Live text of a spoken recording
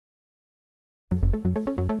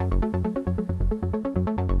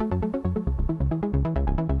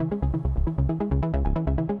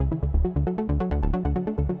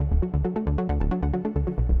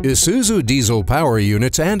Isuzu diesel power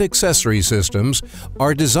units and accessory systems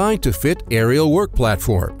are designed to fit aerial work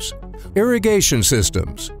platforms, irrigation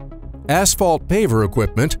systems, asphalt paver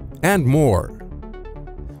equipment, and more.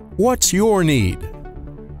 What's your need?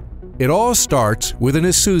 It all starts with an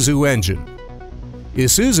Isuzu engine.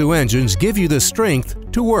 Isuzu engines give you the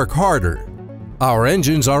strength to work harder. Our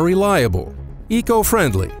engines are reliable,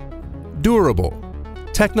 eco-friendly, durable,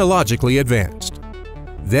 technologically advanced.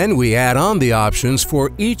 Then we add on the options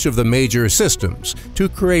for each of the major systems to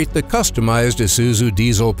create the customized Isuzu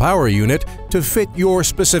diesel power unit to fit your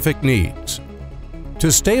specific needs.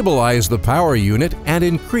 To stabilize the power unit and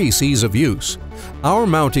increase ease of use, our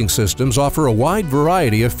mounting systems offer a wide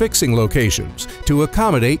variety of fixing locations to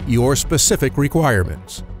accommodate your specific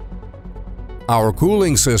requirements. Our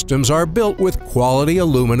cooling systems are built with quality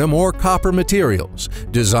aluminum or copper materials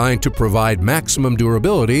designed to provide maximum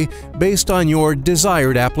durability based on your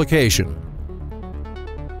desired application.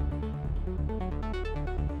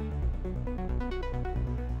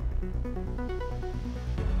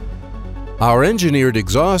 Our engineered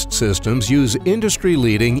exhaust systems use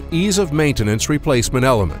industry-leading ease-of-maintenance replacement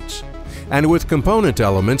elements, and with component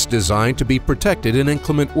elements designed to be protected in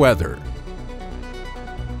inclement weather.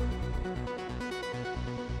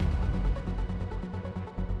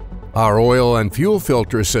 Our oil and fuel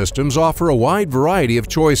filter systems offer a wide variety of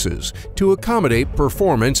choices to accommodate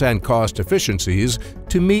performance and cost efficiencies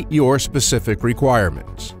to meet your specific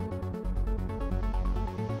requirements.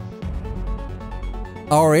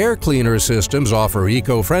 Our air cleaner systems offer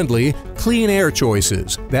eco-friendly, clean air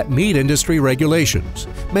choices that meet industry regulations,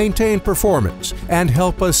 maintain performance, and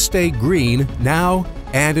help us stay green now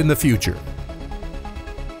and in the future.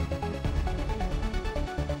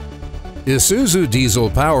 Isuzu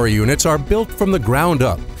diesel power units are built from the ground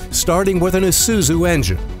up, starting with an Isuzu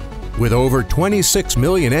engine. With over 26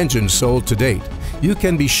 million engines sold to date, you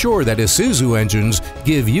can be sure that Isuzu engines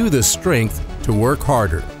give you the strength to work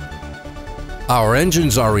harder. Our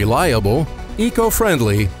engines are reliable,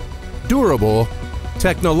 eco-friendly, durable,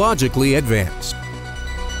 technologically advanced.